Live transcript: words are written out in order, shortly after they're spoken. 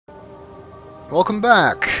Welcome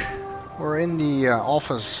back! We're in the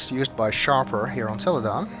office used by Sharper here on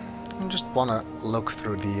Teledahn. I just want to look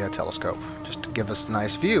through the telescope, just to give us a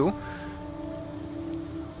nice view.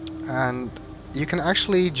 And you can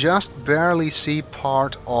actually just barely see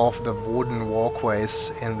part of the wooden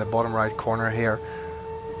walkways in the bottom right corner here.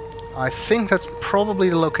 I think that's probably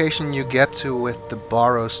the location you get to with the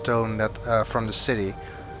Barrow Stone that from the city,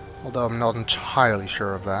 although I'm not entirely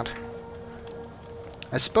sure of that.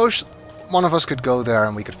 I suppose one of us could go there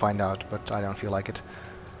and we could find out, but I don't feel like it.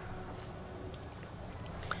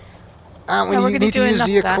 And we need to use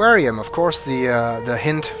the aquarium. Of course, the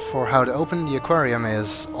hint for how to open the aquarium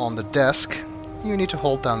is on the desk. You need to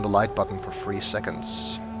hold down the light button for 3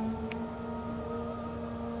 seconds.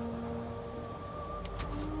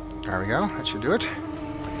 There we go, that should do it.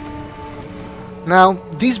 Now,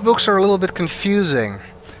 these books are a little bit confusing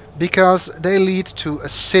because they lead to a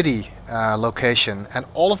city location, and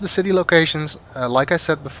all of the city locations, like I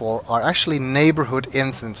said before, are actually neighborhood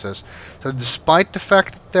instances. So despite the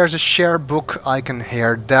fact that there's a share book icon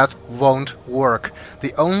here, that won't work.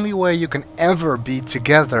 The only way you can ever be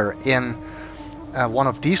together in one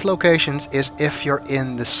of these locations is if you're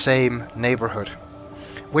in the same neighborhood,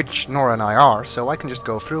 which Nora and I are, so I can just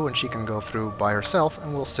go through and she can go through by herself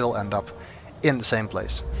and we'll still end up in the same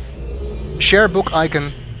place. Share book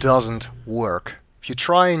icon doesn't work. If you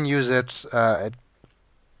try and use it, it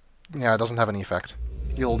doesn't have any effect.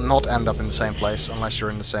 You'll not end up in the same place unless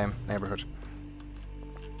you're in the same neighborhood.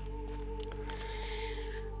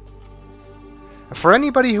 For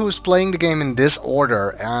anybody who's playing the game in this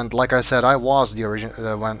order, and like I said, I was the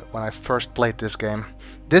original when I first played this game,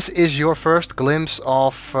 this is your first glimpse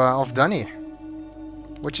of Dunny,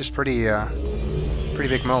 which is pretty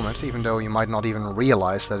big moment, even though you might not even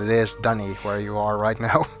realize that it is Dunny where you are right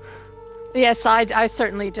now. Yes, I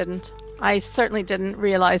certainly didn't. I certainly didn't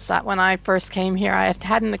realize that when I first came here. I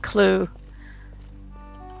hadn't a clue.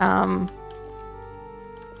 I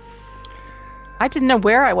didn't know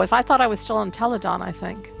where I was. I thought I was still on Teledahn, I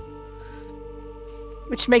think.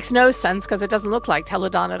 Which makes no sense because it doesn't look like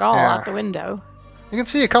Teledahn at all out the window. You can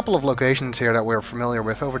see a couple of locations here that we're familiar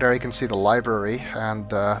with. Over there you can see the library and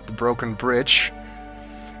the broken bridge.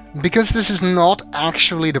 Because this is not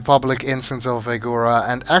actually the public instance of Vegura,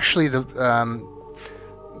 and actually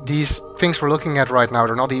these things we're looking at right now,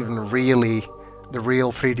 they're not even really the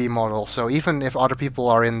real 3D model. So even if other people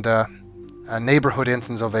are in the neighborhood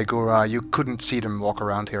instance of Vegura, you couldn't see them walk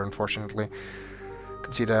around here, unfortunately. You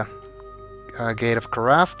can see the Gate of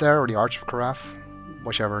Karaf there, or the Arch of Karaf,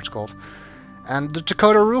 whichever it's called. And the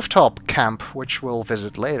Dakota Rooftop Camp, which we'll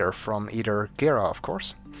visit later from either Gira, of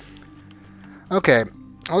course. Okay.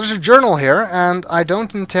 Well, there's a journal here, and I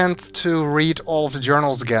don't intend to read all of the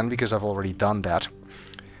journals again, because I've already done that.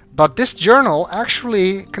 But this journal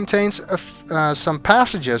actually contains some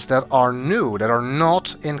passages that are new, that are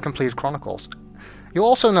not in Complete Chronicles. You'll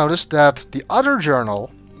also notice that the other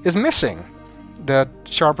journal is missing. The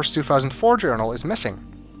Sharper's 2004 journal is missing.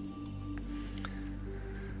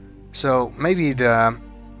 So maybe the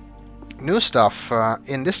new stuff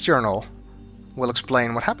in this journal will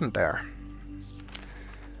explain what happened there.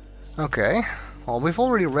 Okay, well, we've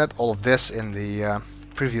already read all of this in the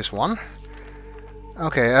previous one.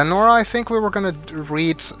 Okay, Nora, I think we were going to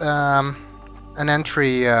read an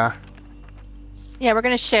entry... Yeah, we're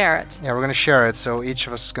going to share it. Yeah, we're going to share it, so each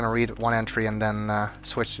of us is going to read one entry and then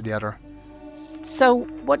switch to the other. So,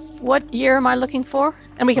 what year am I looking for?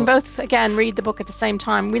 And we can both, again, read the book at the same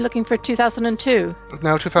time. Are we looking for 2002?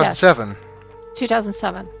 No, 2007. Yes.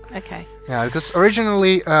 2007, okay. Yeah, because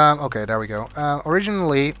originally... okay, there we go.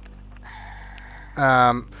 Originally...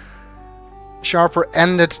 Sharper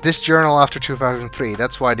ended this journal after 2003.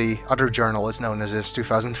 That's why the other journal is known as his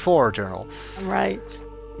 2004 journal. Right.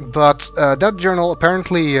 But that journal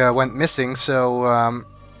apparently went missing, so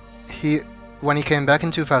when he came back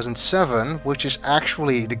in 2007, which is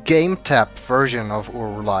actually the game tap version of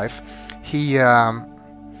Ur Life, he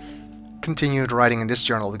continued writing in this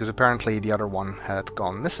journal because apparently the other one had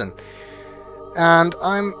gone missing. And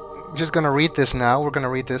I'm just gonna read this now. We're gonna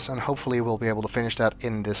read this and hopefully we'll be able to finish that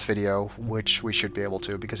in this video, which we should be able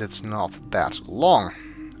to because it's not that long.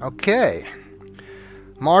 Okay.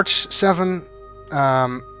 March 7,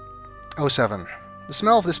 07. The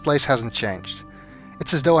smell of this place hasn't changed.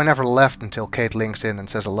 It's as though I never left until Kate links in and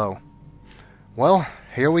says hello. Well,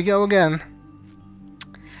 here we go again.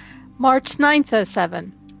 March 9th,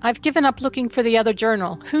 07. I've given up looking for the other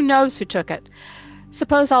journal. Who knows who took it?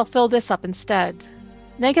 Suppose I'll fill this up instead.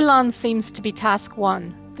 Negalan seems to be task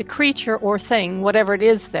 1, the creature or thing, whatever it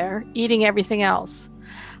is there, eating everything else.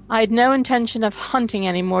 I had no intention of hunting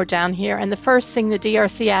anymore down here, and the first thing the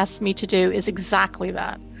DRC asked me to do is exactly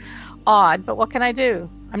that. Odd, but what can I do?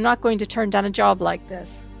 I'm not going to turn down a job like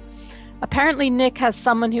this. Apparently Nick has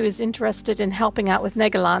someone who is interested in helping out with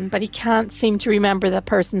Negalan, but he can't seem to remember the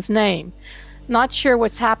person's name. Not sure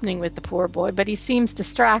what's happening with the poor boy, but he seems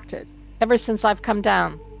distracted, ever since I've come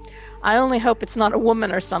down. I only hope it's not a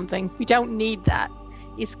woman or something. We don't need that.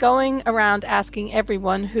 He's going around asking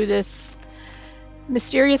everyone who this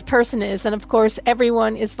mysterious person is, and of course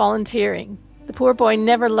everyone is volunteering. The poor boy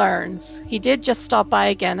never learns. He did just stop by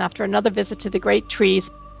again after another visit to the Great Trees,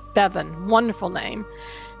 Bevan, wonderful name,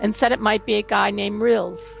 and said it might be a guy named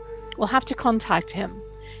Rills. We'll have to contact him.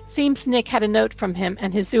 Seems Nick had a note from him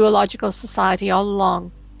and his zoological society all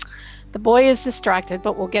along. The boy is distracted,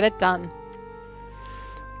 but we'll get it done.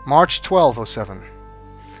 March 1207.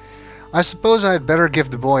 I suppose I'd better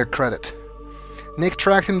give the boy credit. Nick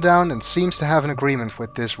tracked him down and seems to have an agreement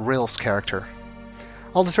with this Rills character.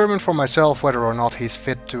 I'll determine for myself whether or not he's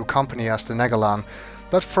fit to accompany us to Negalan,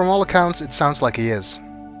 but from all accounts it sounds like he is.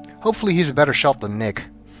 Hopefully he's a better shot than Nick.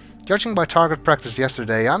 Judging by target practice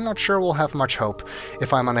yesterday, I'm not sure we'll have much hope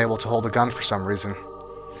if I'm unable to hold a gun for some reason.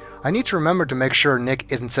 I need to remember to make sure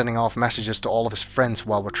Nick isn't sending off messages to all of his friends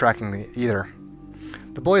while we're tracking either.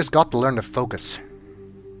 The boy has got to learn to focus.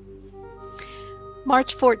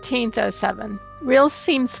 March 14th, 07. Rills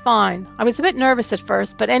seems fine. I was a bit nervous at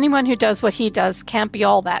first, but anyone who does what he does can't be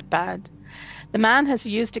all that bad. The man has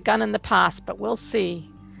used a gun in the past, but we'll see.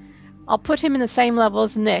 I'll put him in the same level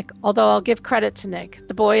as Nick, although I'll give credit to Nick.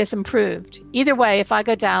 The boy has improved. Either way, if I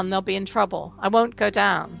go down, they'll be in trouble. I won't go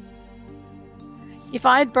down. If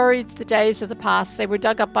I had buried the days of the past, they were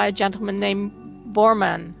dug up by a gentleman named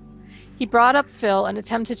Bormann. He brought up Phil and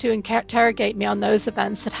attempted to interrogate me on those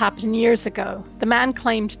events that happened years ago. The man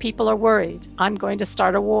claimed people are worried. I'm going to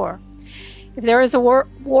start a war. If there is a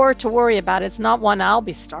war to worry about, it's not one I'll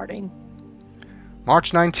be starting.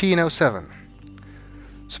 March 1907.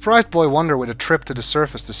 Surprised boy wonder with a trip to the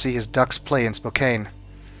surface to see his Ducks play in Spokane.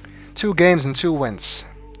 2 games and 2 wins.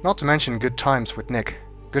 Not to mention good times with Nick.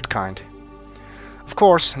 Good kind. Of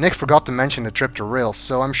course, Nick forgot to mention the trip to Rills,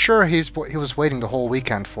 so I'm sure he was waiting the whole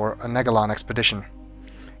weekend for a Negalan expedition.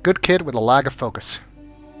 Good kid with a lag of focus.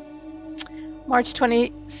 March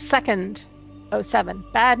 22nd, 07.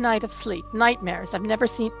 Bad night of sleep. Nightmares. I've never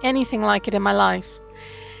seen anything like it in my life.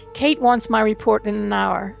 Kate wants my report in an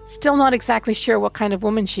hour. Still not exactly sure what kind of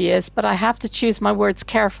woman she is, but I have to choose my words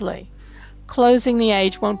carefully. Closing the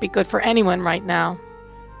age won't be good for anyone right now.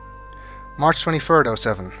 March 23rd,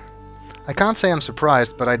 07. I can't say I'm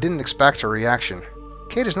surprised, but I didn't expect her reaction.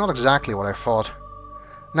 Kate is not exactly what I thought.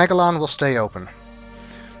 Negalan will stay open.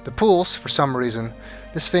 The pools, for some reason,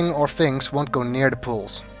 this thing or things won't go near the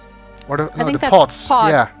pools. Or the pods.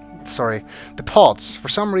 Yeah, sorry. The pods. For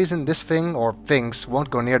some reason, this thing or things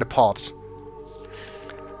won't go near the pods.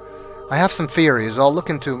 I have some theories. I'll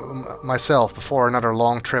look into myself before another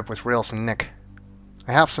long trip with Rills and Nick.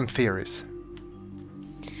 I have some theories.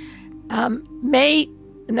 May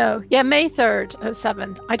 3rd,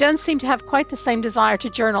 07. I don't seem to have quite the same desire to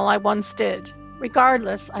journal I once did.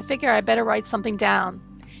 Regardless, I figure I better write something down.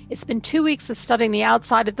 It's been 2 weeks of studying the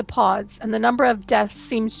outside of the pods, and the number of deaths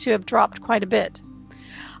seems to have dropped quite a bit.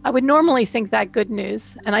 I would normally think that good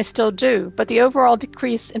news, and I still do, but the overall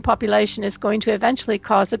decrease in population is going to eventually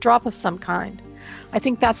cause a drop of some kind. I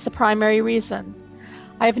think that's the primary reason.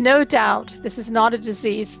 I have no doubt this is not a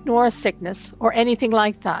disease, nor a sickness, or anything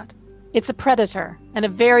like that. It's a predator, and a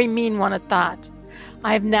very mean one at that.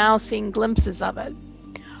 I have now seen glimpses of it.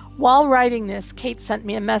 While writing this, Kate sent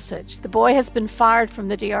me a message. The boy has been fired from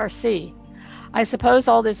the DRC. I suppose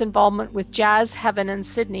all this involvement with Jazz, Heaven, and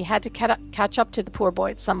Sydney had to catch up to the poor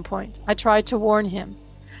boy at some point. I tried to warn him.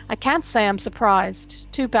 I can't say I'm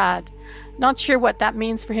surprised. Too bad. Not sure what that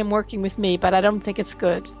means for him working with me, but I don't think it's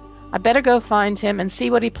good. I better go find him and see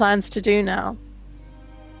what he plans to do now.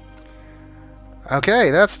 Okay,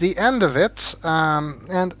 that's the end of it,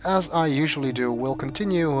 and as I usually do, we'll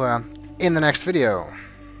continue in the next video.